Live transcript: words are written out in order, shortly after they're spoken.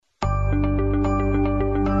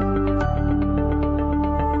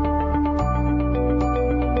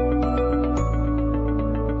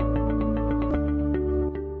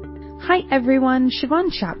Everyone, Shiavon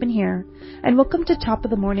Chatman here, and welcome to Top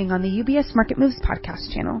of the Morning on the UBS Market Moves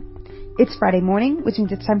podcast channel. It's Friday morning, which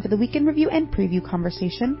means it's time for the weekend review and preview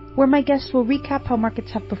conversation, where my guests will recap how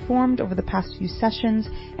markets have performed over the past few sessions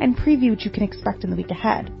and preview what you can expect in the week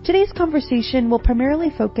ahead. Today's conversation will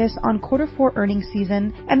primarily focus on Q4 earnings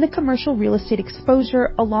season and the commercial real estate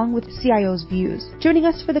exposure, along with CIO's views. Joining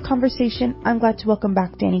us for the conversation, I'm glad to welcome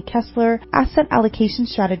back Danny Kessler, Asset Allocation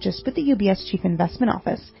Strategist with the UBS Chief Investment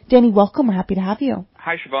Office. Danny, welcome. We're happy to have you.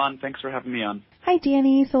 Hi, Shiavon. Thanks for having me on. Hi,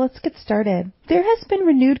 Danny. So let's get started. There has been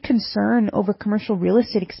renewed concern over commercial real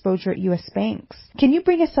estate exposure at U.S. banks. Can you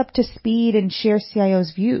bring us up to speed and share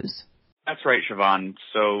CIO's views? That's right, Shiavon.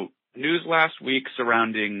 So news last week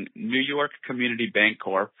surrounding New York Community Bank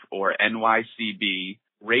Corp, or NYCB,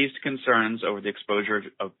 raised concerns over the exposure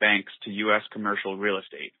of banks to U.S. commercial real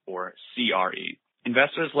estate, or CRE.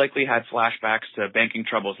 Investors likely had flashbacks to banking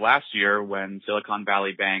troubles last year when Silicon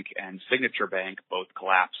Valley Bank and Signature Bank both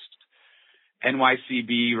collapsed.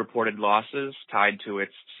 NYCB reported losses tied to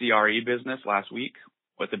its CRE business last week,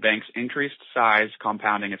 with the bank's increased size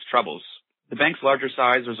compounding its troubles. The bank's larger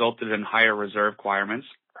size resulted in higher reserve requirements,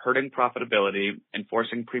 hurting profitability and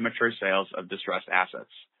forcing premature sales of distressed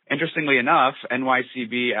assets. Interestingly enough,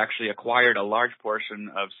 NYCB actually acquired a large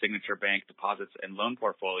portion of Signature Bank deposits and loan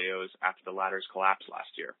portfolios after the latter's collapse last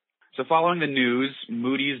year. So following the news,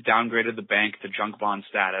 Moody's downgraded the bank to junk bond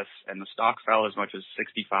status, and the stock fell as much as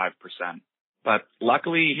 65%. But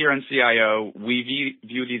luckily here in CIO, we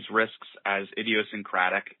view these risks as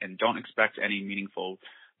idiosyncratic and don't expect any meaningful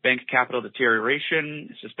bank capital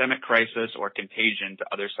deterioration, systemic crisis, or contagion to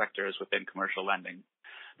other sectors within commercial lending.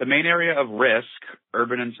 The main area of risk,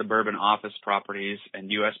 urban and suburban office properties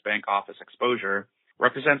and U.S. bank office exposure,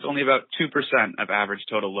 represents only about 2% of average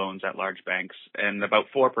total loans at large banks and about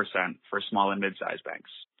 4% for small and mid-sized banks.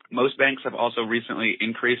 Most banks have also recently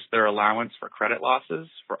increased their allowance for credit losses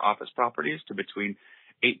for office properties to between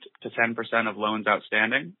 8 to 10% of loans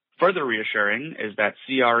outstanding. Further reassuring is that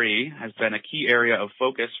CRE has been a key area of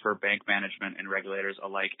focus for bank management and regulators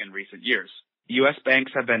alike in recent years. U.S.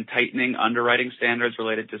 banks have been tightening underwriting standards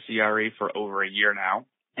related to CRE for over a year now.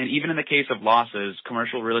 And even in the case of losses,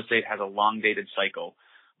 commercial real estate has a long-dated cycle.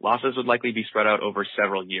 Losses would likely be spread out over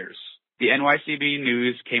several years. The NYCB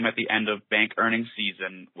news came at the end of bank earnings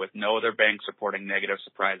season, with no other banks reporting negative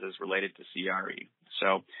surprises related to CRE.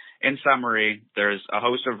 So, in summary, there's a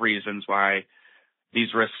host of reasons why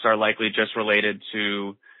these risks are likely just related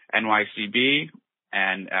to NYCB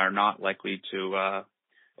and are not likely to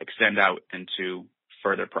extend out into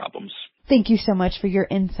further problems. Thank you so much for your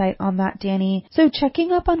insight on that, Danny. So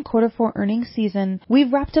checking up on Q4 earnings season,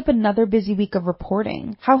 we've wrapped up another busy week of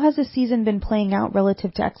reporting. How has the season been playing out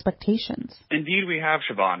relative to expectations? Indeed, we have,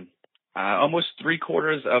 Shiavon. Almost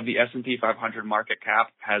 3/4 of the S&P 500 market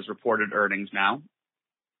cap has reported earnings now.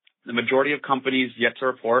 The majority of companies yet to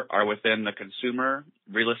report are within the consumer,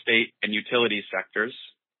 real estate, and utilities sectors.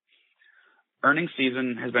 Earnings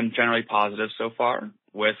season has been generally positive so far,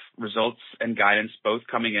 with results and guidance both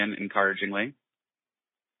coming in encouragingly.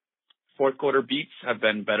 Q4 beats have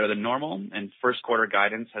been better than normal, and Q1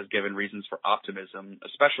 guidance has given reasons for optimism,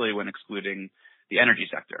 especially when excluding the energy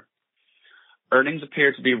sector. Earnings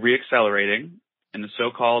appear to be reaccelerating, and the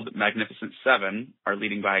so-called Magnificent Seven are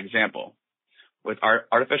leading by example, with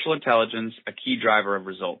artificial intelligence a key driver of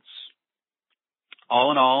results. All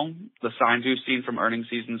in all, the signs we've seen from earnings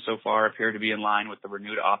season so far appear to be in line with the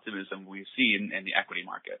renewed optimism we've seen in the equity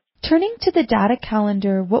market. Turning to the data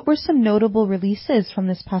calendar, what were some notable releases from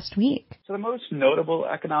this past week? So the most notable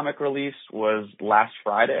economic release was last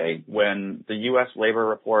Friday, when the U.S. labor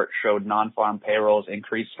report showed non-farm payrolls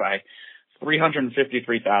increased by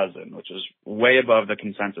 353,000, which is way above the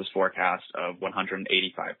consensus forecast of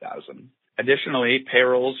 185,000. Additionally,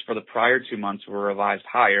 payrolls for the prior 2 months were revised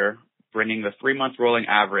higher, bringing the 3-month rolling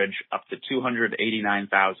average up to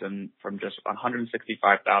 289,000 from just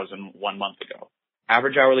 165,000 1 month ago.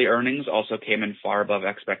 Average hourly earnings also came in far above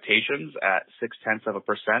expectations at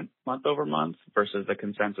 0.6% month over month versus the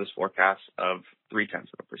consensus forecast of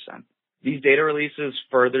 0.3%. These data releases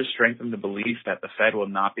further strengthen the belief that the Fed will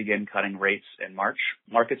not begin cutting rates in March.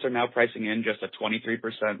 Markets are now pricing in just a 23%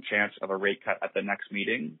 chance of a rate cut at the next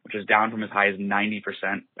meeting, which is down from as high as 90%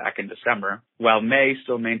 back in December, while May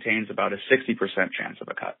still maintains about a 60% chance of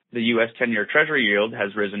a cut. The U.S. 10-year Treasury yield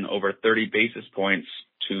has risen over 30 basis points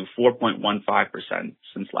to 4.15%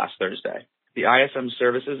 since last Thursday. The ISM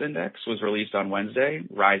Services Index was released on Wednesday,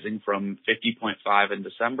 rising from 50.5 in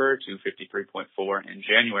December to 53.4 in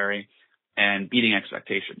January, and beating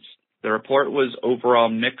expectations. The report was overall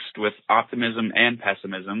mixed with optimism and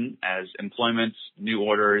pessimism as employment, new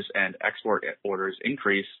orders, and export orders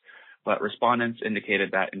increased, but respondents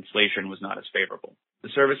indicated that inflation was not as favorable. The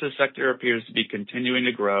services sector appears to be continuing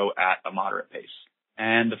to grow at a moderate pace.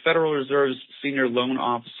 And the Federal Reserve's Senior Loan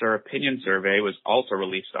Officer Opinion Survey was also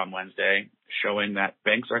released on Wednesday, showing that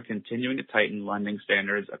banks are continuing to tighten lending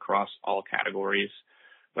standards across all categories,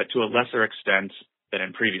 but to a lesser extent than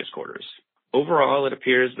in previous quarters. Overall, it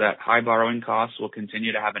appears that high borrowing costs will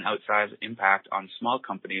continue to have an outsized impact on small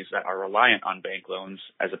companies that are reliant on bank loans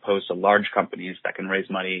as opposed to large companies that can raise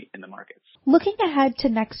money in the markets. Looking ahead to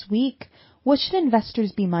next week, what should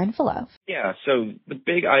investors be mindful of? Yeah, so the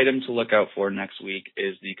big item to look out for next week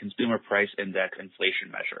is the Consumer Price Index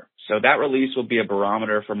inflation measure. So that release will be a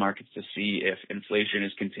barometer for markets to see if inflation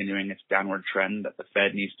is continuing its downward trend that the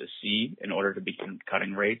Fed needs to see in order to begin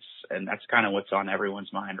cutting rates, and that's kind of what's on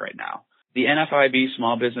everyone's mind right now. The NFIB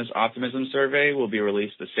Small Business Optimism Survey will be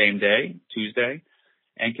released the same day, Tuesday,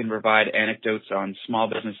 and can provide anecdotes on small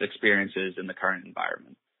business experiences in the current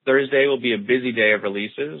environment. Thursday will be a busy day of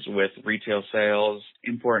releases with retail sales,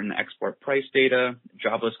 import and export price data,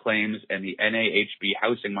 jobless claims, and the NAHB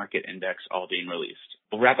Housing Market Index all being released.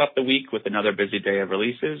 We'll wrap up the week with another busy day of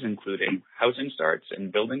releases, including housing starts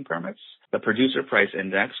and building permits, the Producer Price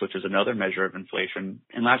Index, which is another measure of inflation,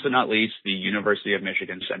 and last but not least, the University of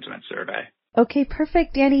Michigan Sentiment Survey. Okay,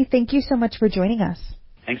 perfect. Danny, thank you so much for joining us.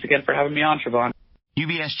 Thanks again for having me on, Shiavon.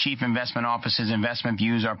 UBS Chief Investment Office's investment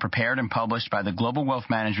views are prepared and published by the global wealth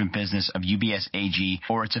management business of UBS AG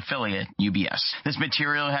or its affiliate, UBS. This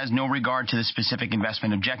material has no regard to the specific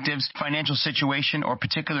investment objectives, financial situation, or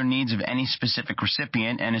particular needs of any specific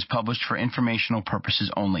recipient and is published for informational purposes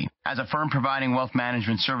only. As a firm providing wealth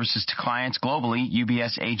management services to clients globally,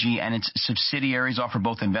 UBS AG and its subsidiaries offer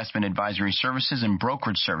both investment advisory services and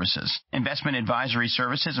brokerage services. Investment advisory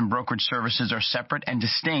services and brokerage services are separate and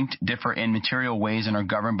distinct, differ in material ways, and are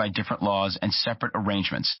governed by different laws and separate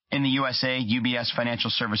arrangements. In the USA, UBS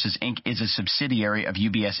Financial Services, Inc. is a subsidiary of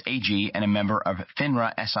UBS AG and a member of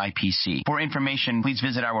FINRA SIPC. For information, please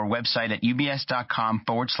visit our website at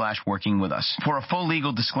ubs.com/working with us. For a full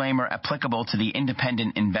legal disclaimer applicable to the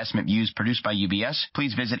independent investment views produced by UBS,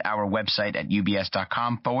 please visit our website at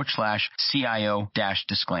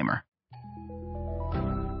ubs.com/CIO-disclaimer.